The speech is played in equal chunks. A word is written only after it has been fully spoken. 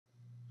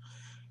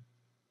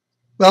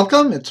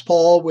Welcome, it's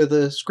Paul with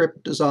a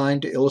script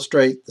designed to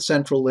illustrate the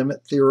central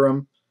limit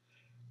theorem,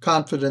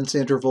 confidence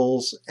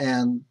intervals,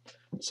 and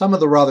some of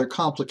the rather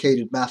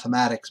complicated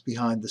mathematics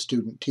behind the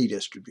student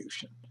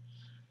t-distribution.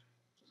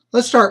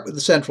 Let's start with the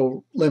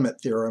central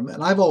limit theorem,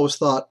 and I've always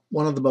thought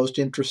one of the most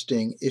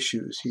interesting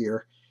issues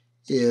here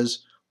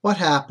is what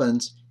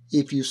happens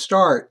if you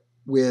start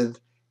with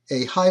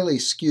a highly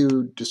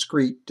skewed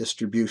discrete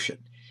distribution.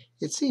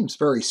 It seems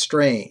very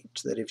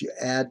strange that if you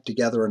add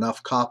together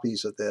enough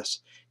copies of this,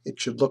 it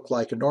should look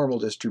like a normal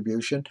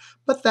distribution,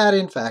 but that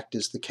in fact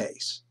is the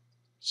case.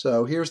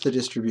 So here's the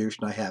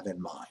distribution I have in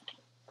mind.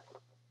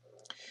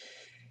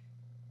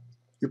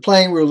 You're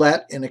playing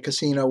roulette in a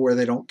casino where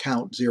they don't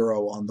count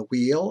zero on the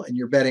wheel, and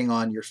you're betting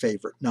on your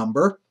favorite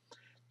number.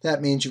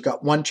 That means you've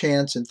got one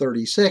chance in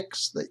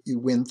 36 that you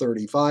win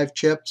 35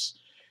 chips,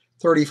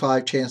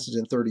 35 chances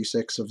in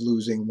 36 of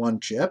losing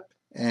one chip,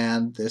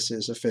 and this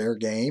is a fair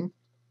game.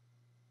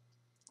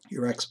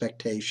 Your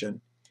expectation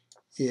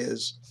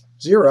is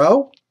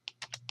 0.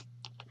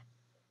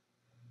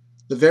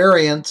 The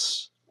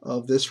variance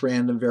of this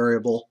random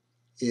variable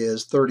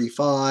is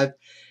 35,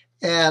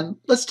 and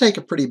let's take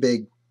a pretty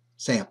big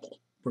sample.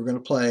 We're going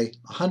to play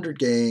 100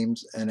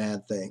 games and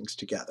add things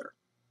together.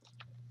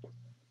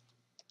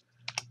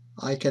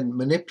 I can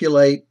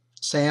manipulate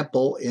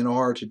sample in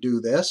order to do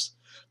this.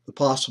 The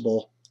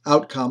possible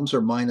outcomes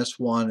are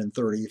 -1 and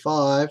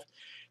 35.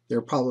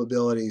 Their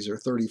probabilities are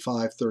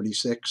 35,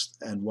 36,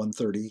 and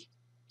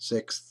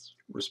 1/36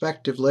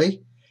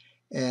 respectively.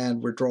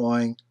 And we're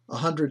drawing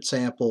 100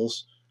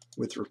 samples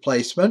with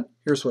replacement.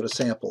 Here's what a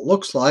sample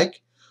looks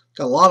like.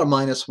 Got a lot of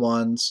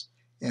 -1s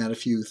and a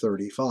few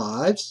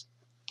 35s.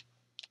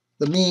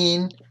 The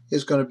mean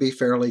is going to be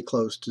fairly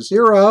close to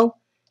 0,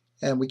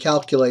 and we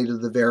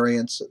calculated the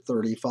variance at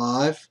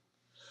 35.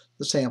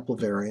 The sample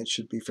variance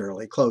should be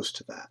fairly close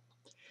to that.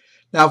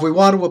 Now, if we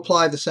want to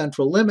apply the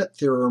central limit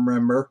theorem,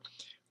 remember,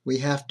 we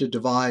have to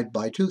divide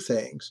by two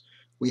things.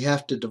 We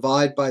have to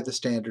divide by the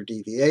standard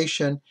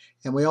deviation,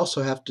 and we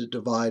also have to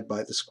divide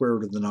by the square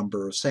root of the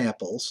number of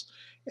samples,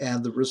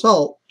 and the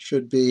result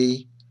should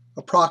be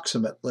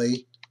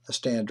approximately a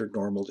standard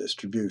normal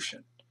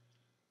distribution.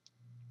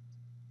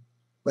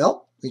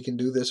 Well, we can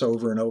do this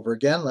over and over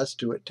again. Let's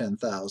do it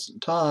 10,000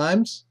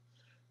 times.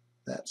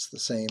 That's the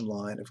same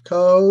line of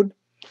code.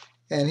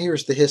 And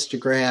here's the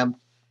histogram,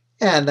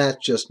 and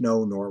that's just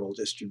no normal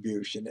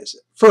distribution, is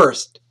it?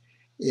 First,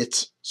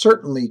 it's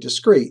certainly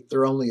discrete.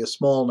 There are only a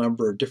small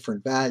number of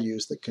different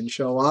values that can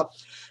show up.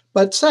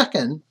 But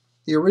second,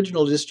 the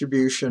original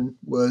distribution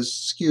was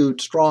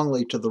skewed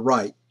strongly to the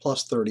right,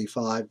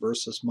 +35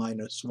 versus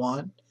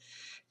 -1.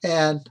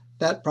 And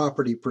that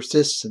property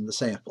persists in the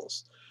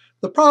samples.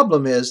 The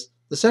problem is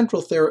the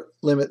central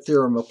limit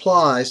theorem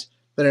applies,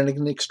 but in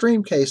an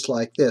extreme case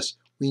like this,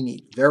 we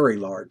need very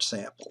large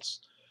samples.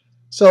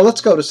 So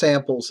let's go to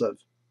samples of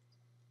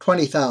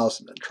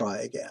 20,000 and try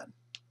again.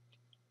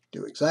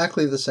 Do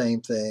exactly the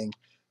same thing,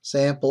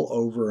 sample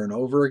over and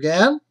over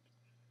again.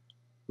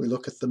 We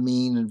look at the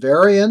mean and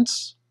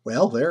variance.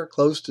 Well, they're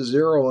close to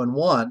 0 and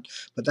 1,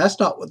 but that's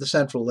not what the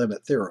central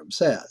limit theorem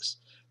says.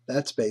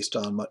 That's based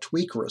on much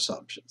weaker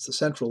assumptions. The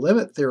central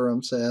limit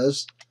theorem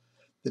says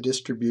the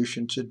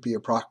distribution should be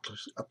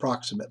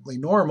approximately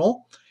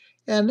normal,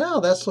 and now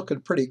that's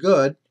looking pretty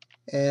good.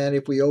 And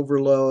if we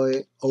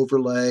overlay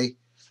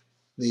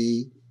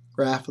the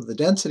graph of the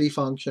density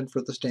function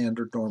for the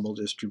standard normal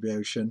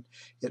distribution,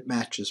 it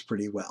matches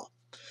pretty well.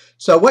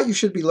 So what you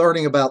should be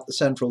learning about the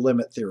central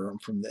limit theorem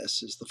from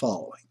this is the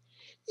following.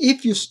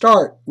 If you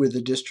start with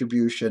a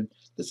distribution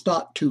that's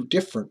not too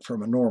different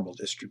from a normal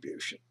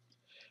distribution,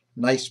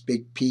 nice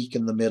big peak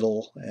in the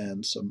middle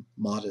and some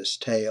modest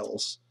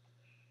tails,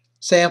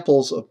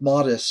 samples of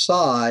modest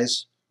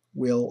size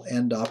will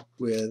end up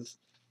with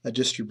a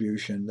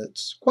distribution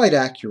that's quite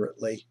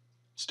accurately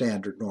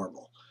standard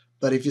normal.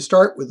 But if you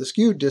start with a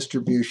skewed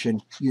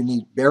distribution, you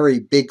need very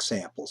big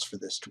samples for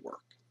this to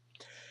work.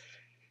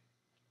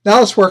 Now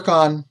let's work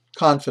on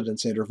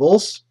confidence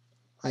intervals.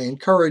 I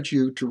encourage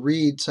you to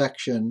read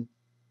section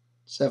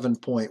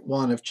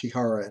 7.1 of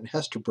Chihara and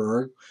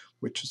Hesterberg,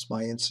 which is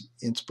my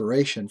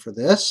inspiration for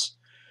this.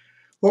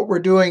 What we're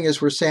doing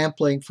is we're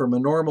sampling from a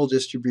normal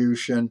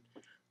distribution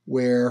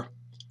where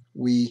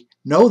we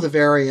know the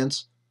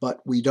variance,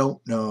 but we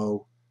don't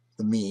know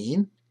the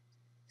mean.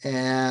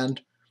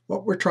 And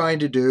what we're trying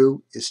to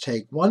do is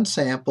take one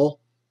sample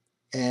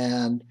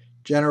and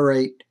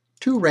generate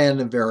two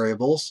random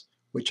variables,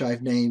 which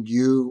I've named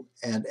U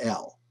and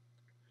L.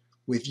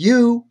 With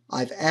U,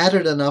 I've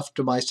added enough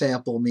to my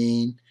sample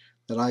mean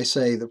that I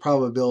say the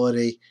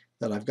probability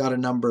that I've got a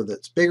number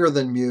that's bigger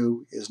than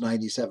mu is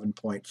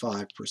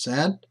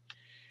 97.5%,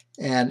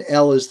 and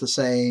L is the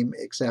same,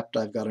 except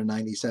I've got a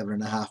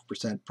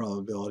 97.5%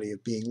 probability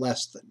of being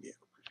less than mu.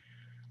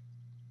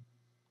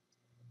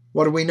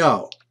 What do we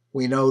know?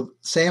 We know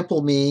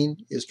sample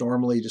mean is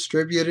normally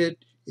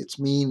distributed, its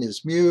mean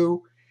is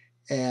mu,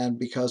 and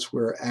because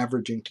we're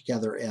averaging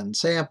together n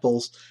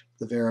samples,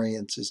 the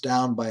variance is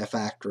down by a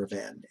factor of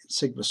n. It's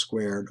sigma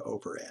squared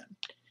over n.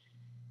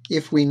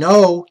 If we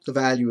know the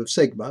value of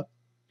sigma,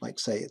 like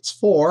say it's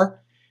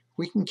 4,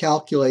 we can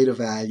calculate a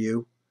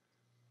value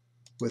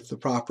with the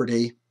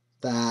property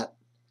that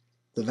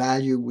the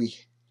value we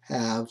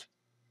have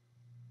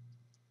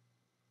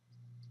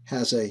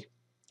has a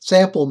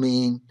sample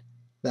mean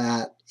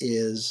that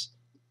is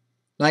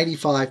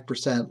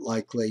 95%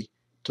 likely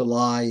to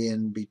lie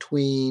in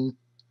between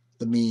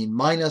the mean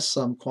minus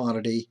some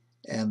quantity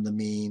and the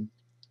mean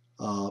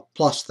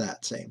plus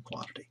that same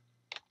quantity.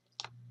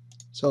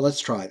 So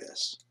let's try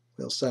this.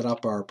 We'll set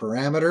up our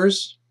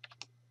parameters.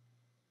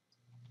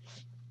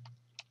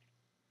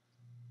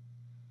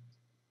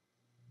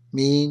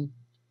 Mean,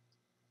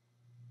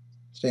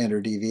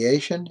 standard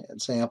deviation,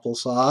 and sample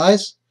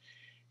size.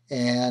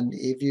 And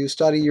if you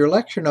study your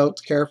lecture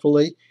notes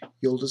carefully,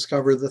 you'll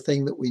discover the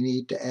thing that we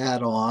need to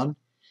add on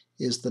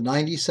is the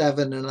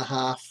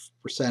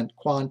 97.5%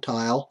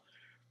 quantile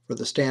for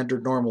the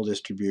standard normal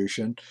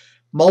distribution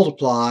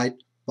multiplied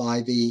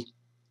by the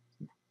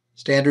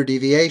standard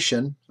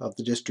deviation of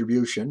the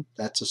distribution,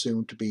 that's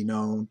assumed to be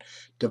known,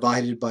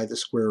 divided by the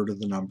square root of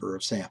the number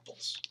of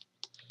samples.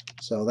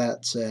 So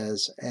that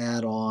says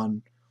add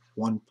on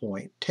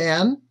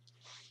 1.10.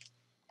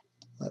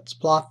 Let's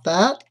plot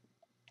that.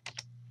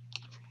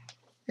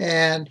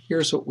 And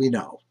here's what we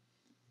know.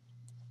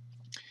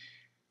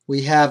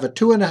 We have a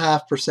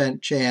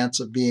 2.5% chance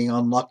of being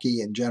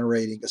unlucky and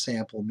generating a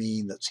sample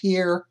mean that's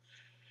here,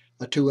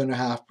 a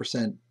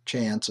 2.5%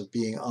 chance of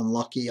being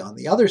unlucky on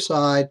the other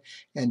side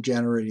and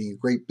generating a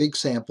great big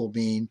sample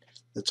mean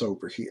that's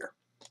over here.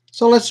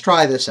 So let's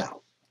try this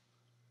out.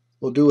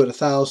 We'll do it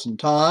 1,000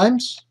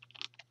 times.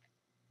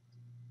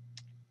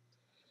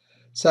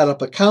 Set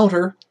up a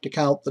counter to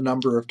count the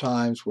number of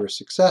times we're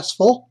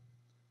successful.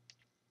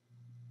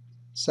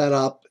 Set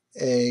up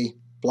a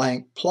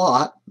blank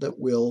plot that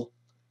will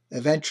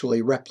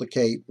eventually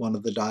replicate one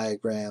of the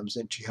diagrams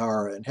in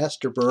Chihara and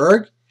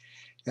Hesterberg.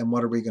 And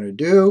what are we going to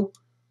do?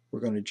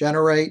 We're going to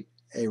generate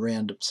a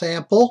random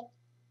sample.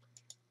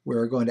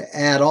 We're going to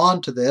add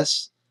on to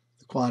this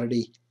the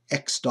quantity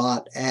x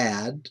dot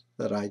add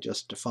that I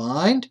just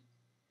defined.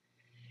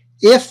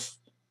 If,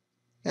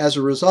 as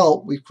a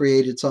result, we've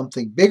created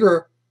something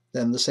bigger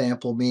than the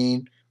sample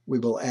mean, we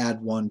will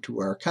add 1 to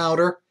our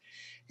counter.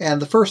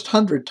 And the first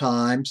 100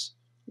 times,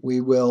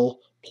 we will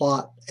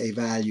plot a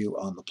value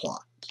on the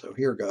plot. So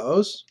here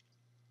goes.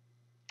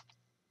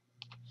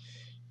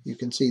 You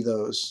can see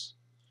those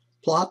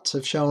plots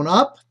have shown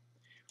up.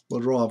 We'll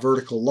draw a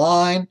vertical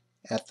line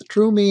at the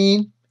true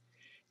mean.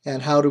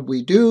 And how did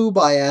we do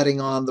by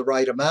adding on the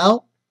right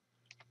amount?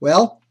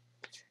 Well,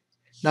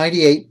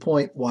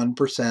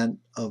 98.1%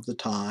 of the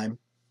time,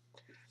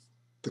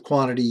 the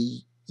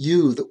quantity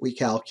u that we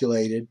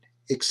calculated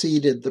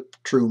exceeded the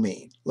true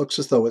mean. Looks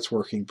as though it's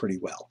working pretty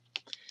well.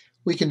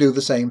 We can do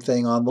the same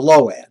thing on the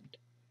low end.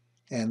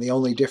 And the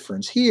only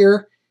difference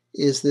here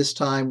is this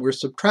time we're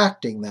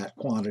subtracting that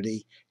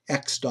quantity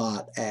x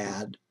dot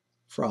add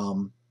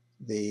from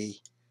the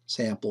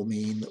sample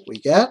mean that we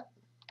get.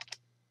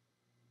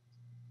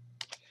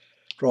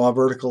 Draw a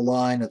vertical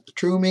line at the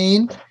true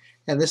mean,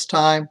 and this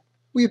time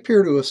we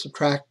appear to have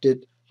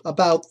subtracted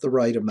about the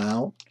right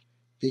amount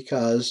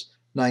because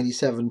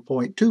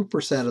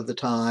 97.2% of the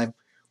time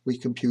we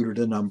computed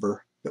a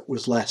number that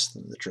was less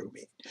than the true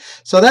mean.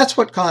 So that's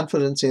what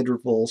confidence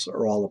intervals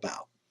are all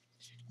about.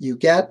 You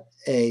get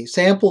a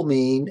sample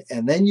mean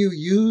and then you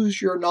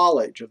use your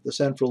knowledge of the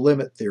central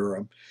limit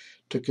theorem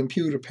to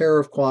compute a pair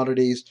of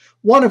quantities,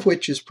 one of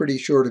which is pretty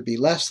sure to be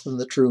less than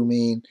the true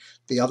mean,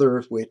 the other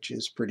of which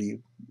is pretty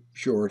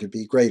sure to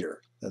be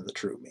greater than the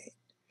true mean.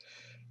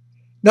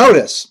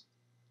 Notice,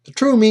 the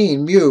true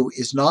mean, mu,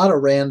 is not a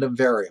random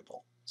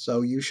variable.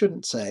 So you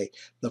shouldn't say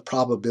the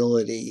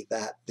probability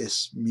that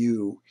this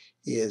mu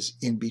is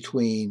in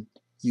between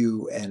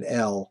u and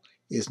L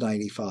is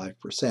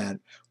 95%.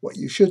 What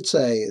you should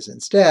say is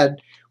instead,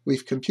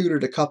 we've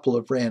computed a couple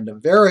of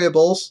random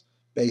variables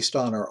based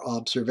on our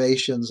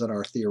observations and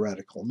our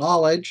theoretical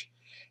knowledge,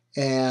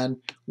 and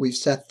we've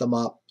set them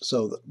up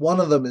so that one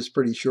of them is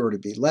pretty sure to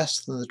be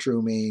less than the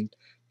true mean,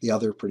 the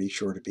other pretty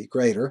sure to be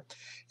greater,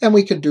 and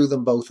we can do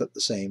them both at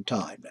the same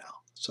time now.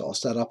 So I'll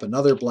set up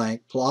another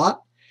blank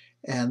plot,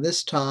 and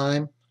this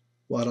time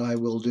what I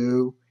will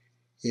do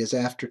is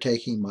after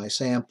taking my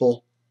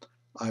sample,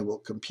 I will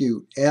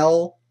compute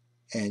L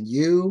and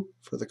U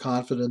for the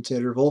confidence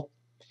interval.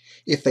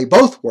 If they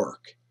both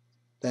work,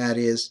 that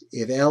is,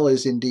 if L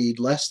is indeed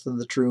less than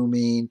the true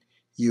mean,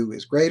 U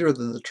is greater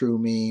than the true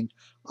mean,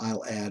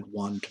 I'll add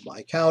 1 to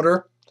my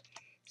counter.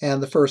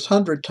 And the first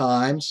 100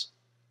 times,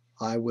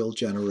 I will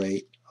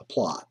generate a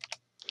plot.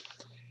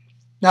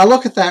 Now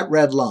look at that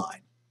red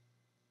line.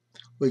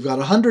 We've got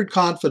 100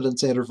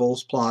 confidence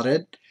intervals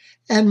plotted,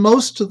 and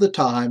most of the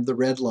time the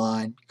red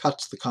line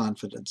cuts the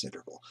confidence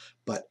interval.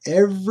 But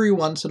every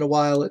once in a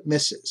while it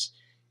misses,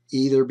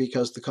 either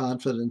because the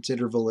confidence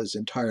interval is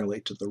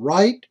entirely to the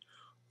right,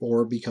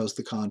 or because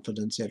the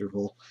confidence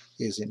interval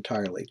is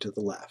entirely to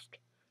the left.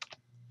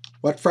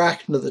 What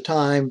fraction of the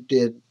time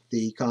did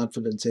the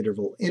confidence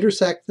interval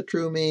intersect the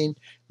true mean?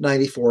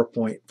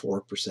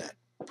 94.4%,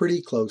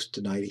 pretty close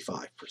to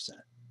 95%.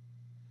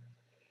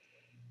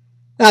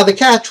 Now the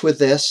catch with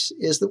this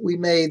is that we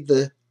made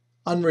the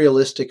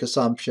unrealistic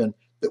assumption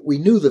that we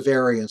knew the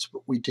variance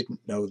but we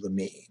didn't know the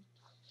mean.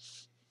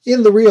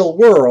 In the real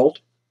world,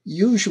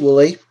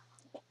 usually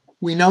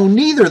we know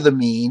neither the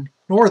mean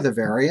nor the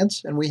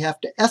variance, and we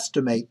have to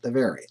estimate the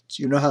variance.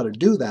 You know how to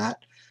do that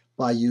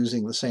by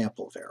using the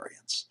sample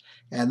variance.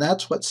 And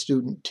that's what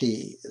student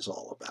t is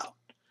all about.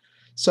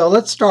 So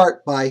let's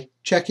start by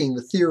checking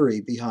the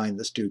theory behind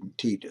the student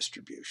t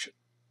distribution.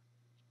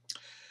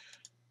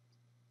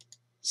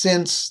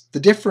 Since the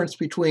difference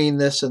between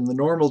this and the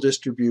normal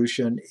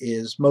distribution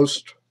is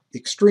most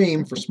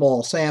extreme for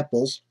small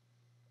samples,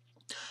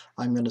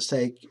 I'm going to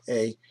take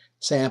a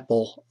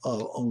sample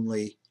of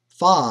only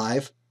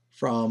 5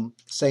 from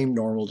the same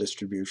normal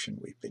distribution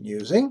we've been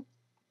using.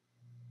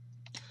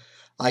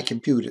 I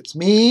compute its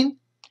mean,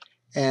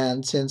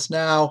 and since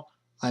now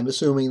I'm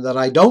assuming that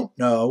I don't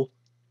know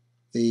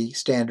the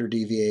standard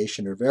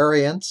deviation or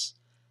variance,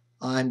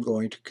 I'm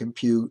going to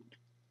compute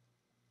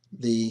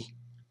the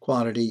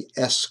quantity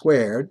s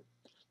squared,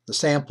 the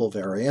sample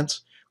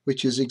variance,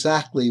 which is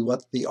exactly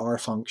what the R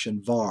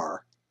function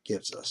var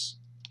gives us.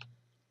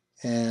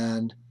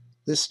 And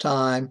this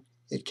time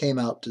it came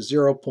out to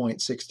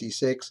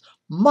 0.66,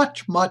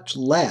 much, much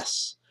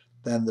less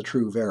than the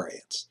true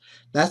variance.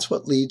 That's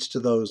what leads to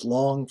those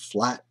long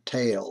flat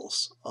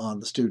tails on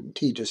the student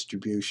t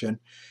distribution.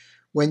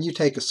 When you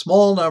take a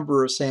small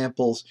number of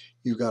samples,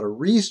 you've got a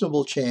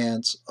reasonable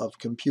chance of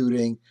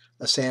computing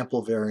a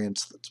sample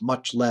variance that's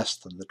much less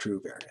than the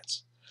true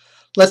variance.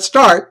 Let's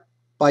start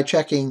by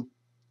checking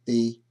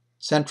the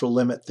central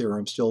limit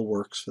theorem still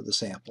works for the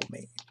sample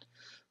mean.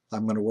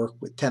 I'm going to work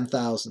with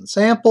 10,000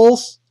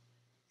 samples,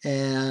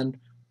 and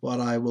what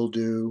I will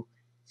do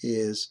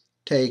is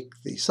take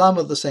the sum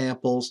of the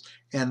samples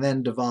and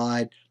then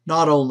divide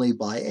not only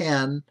by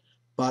n,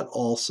 but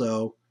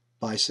also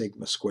by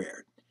sigma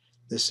squared.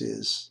 This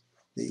is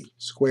the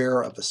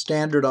square of a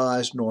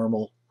standardized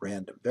normal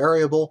random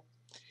variable.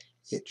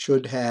 It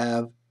should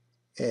have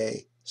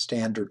a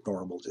standard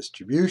normal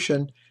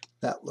distribution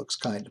that looks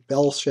kind of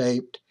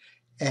bell-shaped,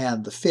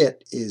 and the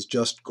fit is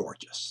just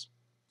gorgeous.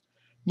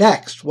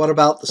 Next, what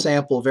about the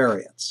sample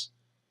variance?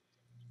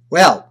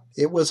 Well,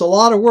 it was a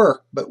lot of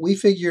work, but we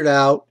figured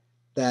out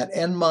that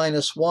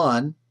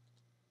n-1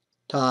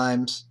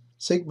 times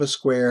sigma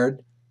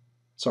squared,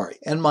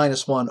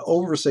 n-1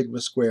 over sigma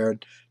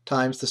squared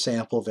times the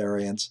sample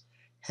variance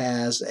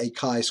has a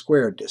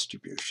chi-squared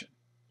distribution.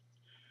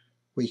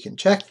 We can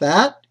check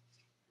that.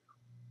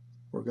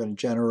 We're going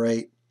to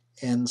generate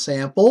n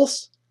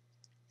samples,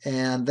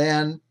 and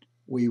then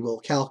we will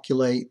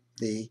calculate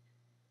the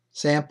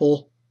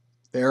sample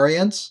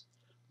variance,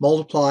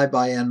 multiply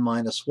by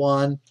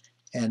n-1,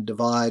 and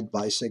divide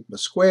by sigma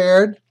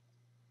squared,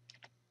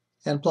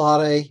 and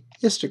plot a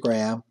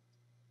histogram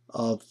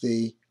of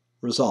the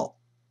result.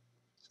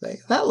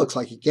 That looks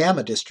like a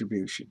gamma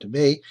distribution to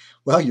me.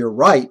 Well, you're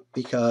right,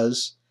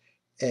 because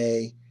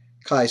a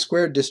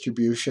chi-squared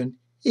distribution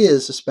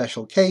is a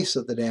special case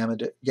of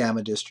the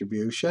gamma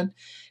distribution,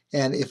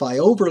 and if I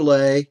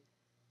overlay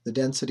the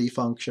density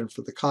function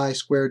for the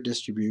chi-squared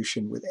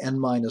distribution with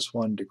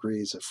n-1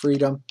 degrees of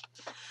freedom,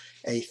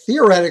 a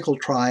theoretical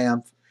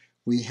triumph,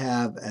 we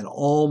have an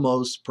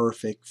almost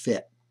perfect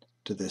fit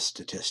to this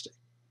statistic.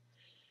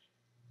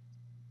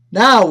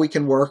 Now we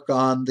can work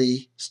on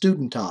the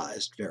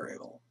studentized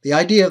variable. The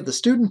idea of the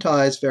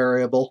studentized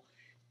variable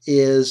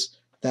is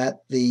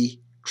that the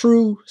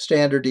true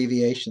standard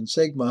deviation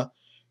sigma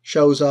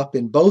shows up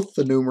in both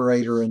the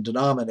numerator and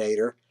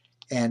denominator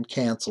and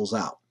cancels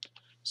out.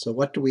 So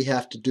what do we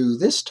have to do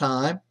this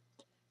time?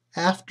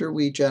 After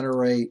we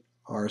generate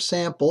our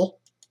sample,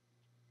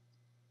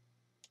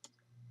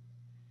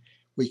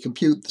 we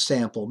compute the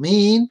sample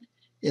mean.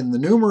 In the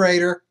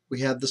numerator, we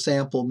have the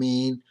sample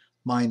mean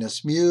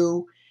minus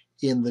mu.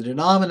 In the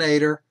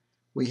denominator,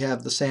 we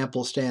have the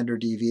sample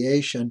standard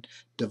deviation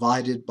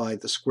divided by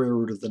the square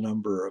root of the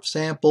number of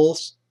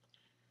samples.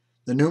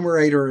 The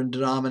numerator and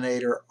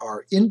denominator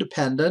are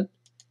independent,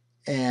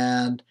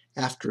 and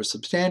after a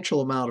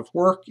substantial amount of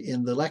work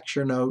in the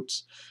lecture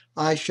notes,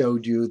 I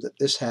showed you that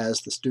this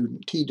has the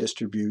student t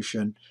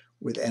distribution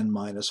with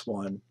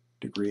n-1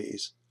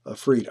 degrees of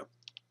freedom.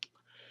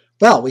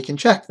 Well, we can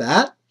check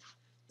that.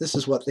 This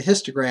is what the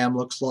histogram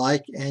looks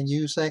like, and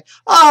you say,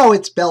 oh,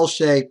 it's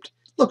bell-shaped.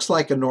 Looks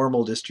like a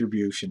normal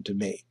distribution to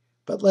me.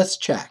 But let's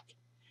check.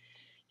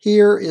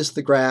 Here is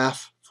the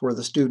graph for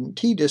the student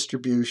t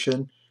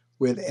distribution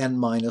with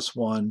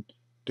n-1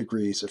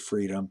 degrees of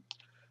freedom.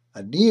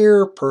 A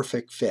near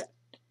perfect fit.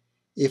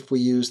 If we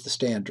use the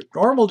standard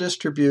normal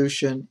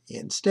distribution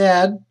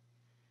instead,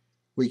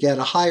 we get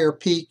a higher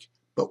peak,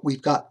 but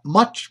we've got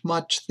much,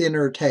 much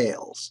thinner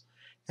tails.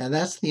 And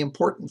that's the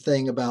important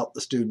thing about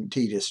the student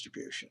t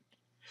distribution.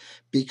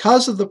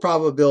 Because of the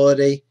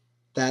probability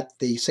that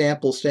the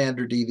sample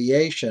standard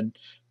deviation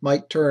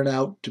might turn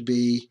out to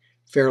be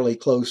fairly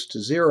close to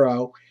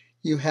 0,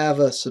 you have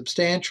a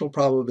substantial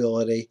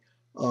probability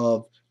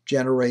of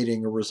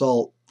generating a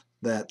result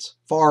that's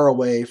far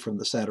away from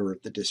the center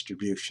of the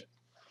distribution.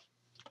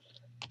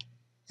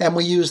 And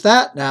we use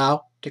that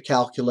now to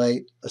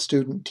calculate a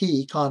student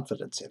t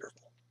confidence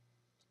interval.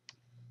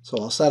 So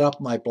I'll set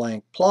up my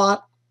blank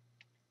plot,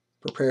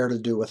 prepare to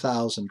do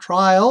 1,000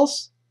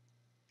 trials,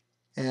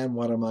 and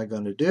what am I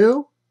going to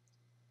do?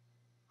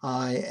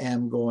 I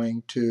am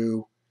going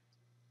to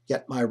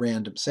get my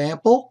random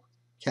sample,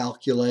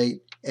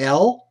 calculate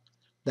L,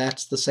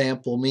 that's the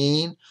sample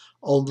mean,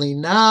 only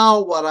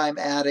now what I'm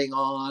adding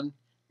on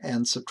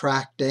and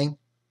subtracting,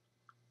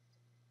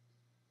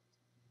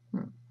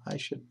 I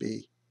should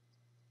be,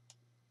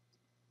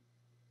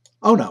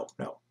 oh no,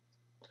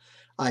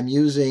 I'm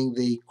using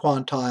the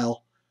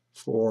quantile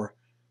for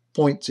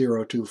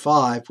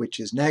 0.025, which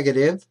is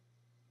negative,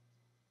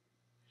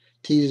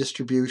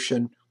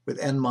 t-distribution with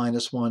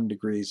n-1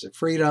 degrees of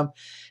freedom,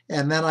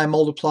 and then I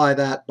multiply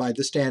that by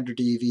the standard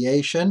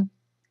deviation,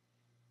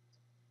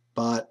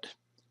 but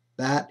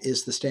that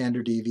is the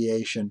standard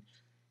deviation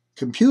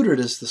computed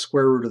as the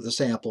square root of the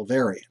sample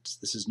variance.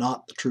 This is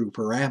not the true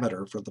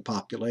parameter for the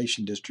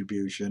population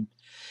distribution,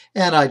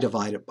 and I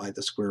divide it by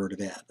the square root of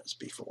n as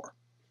before.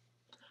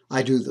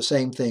 I do the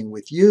same thing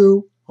with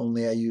u,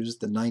 only I use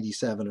the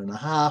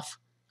 97.5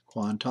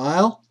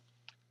 quantile.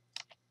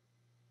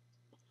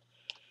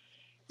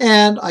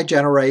 And I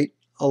generate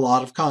a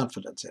lot of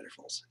confidence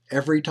intervals.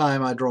 Every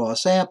time I draw a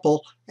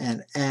sample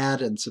and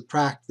add and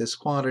subtract this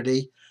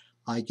quantity,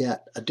 I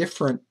get a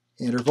different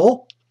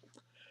interval.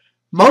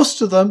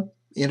 Most of them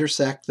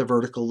intersect the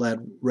vertical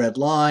red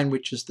line,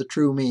 which is the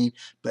true mean,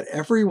 but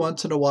every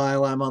once in a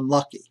while I'm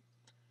unlucky.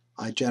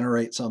 I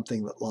generate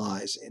something that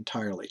lies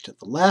entirely to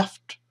the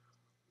left,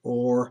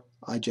 or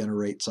I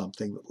generate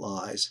something that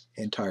lies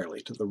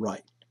entirely to the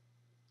right.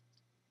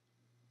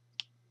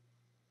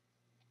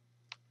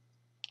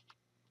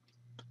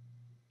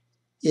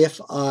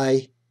 If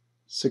I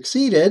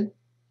succeeded,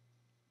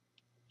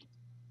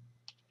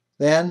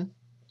 then,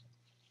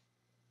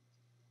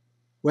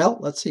 well,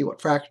 let's see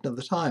what fraction of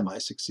the time I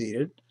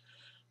succeeded.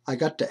 I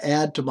got to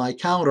add to my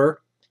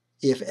counter.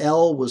 If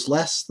L was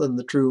less than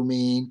the true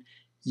mean,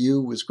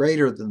 U was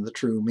greater than the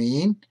true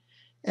mean,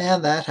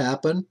 and that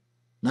happened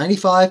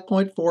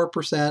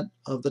 95.4%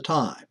 of the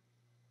time.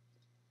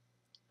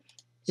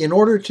 In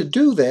order to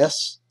do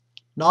this,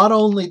 not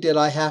only did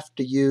I have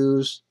to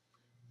use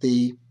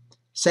the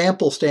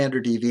sample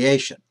standard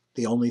deviation,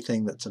 the only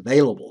thing that's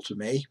available to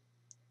me,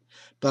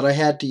 but I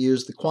had to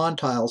use the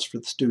quantiles for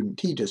the student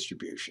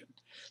t-distribution.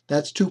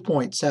 That's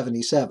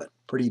 2.77,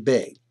 pretty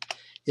big.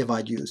 If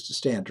I'd used a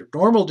standard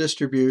normal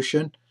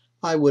distribution,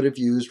 I would have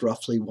used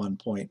roughly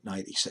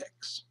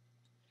 1.96.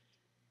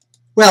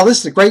 Well, this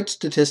is a great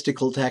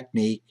statistical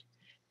technique,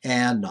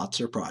 and not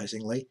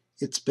surprisingly,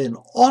 it's been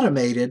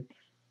automated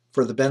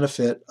for the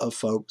benefit of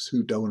folks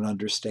who don't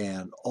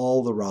understand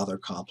all the rather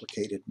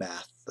complicated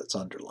math that's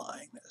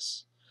underlying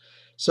this.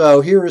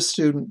 So here is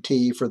student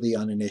t for the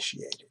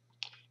uninitiated.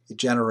 You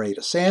generate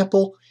a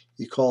sample,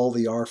 you call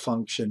the R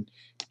function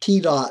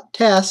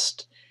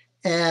t.test,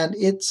 and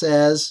it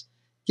says,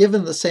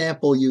 given the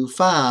sample you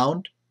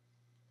found,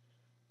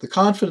 the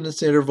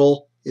confidence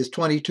interval is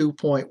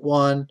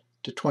 22.1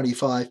 to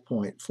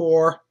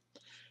 25.4.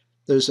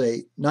 There's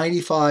a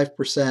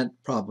 95%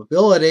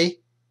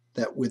 probability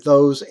that with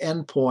those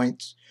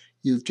endpoints,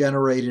 you've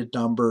generated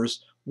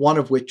numbers, one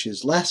of which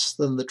is less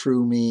than the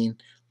true mean,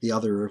 the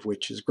other of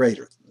which is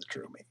greater than the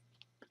true mean.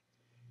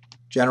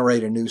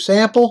 Generate a new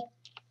sample,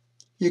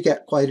 you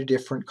get quite a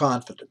different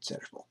confidence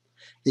interval.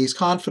 These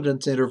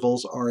confidence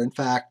intervals are in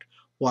fact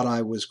what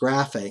I was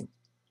graphing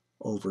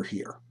over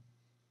here.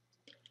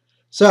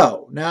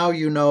 So now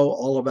you know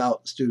all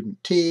about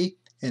student t,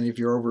 and if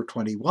you're over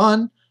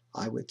 21,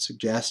 I would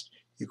suggest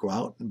you go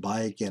out and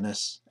buy a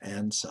Guinness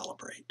and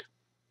celebrate.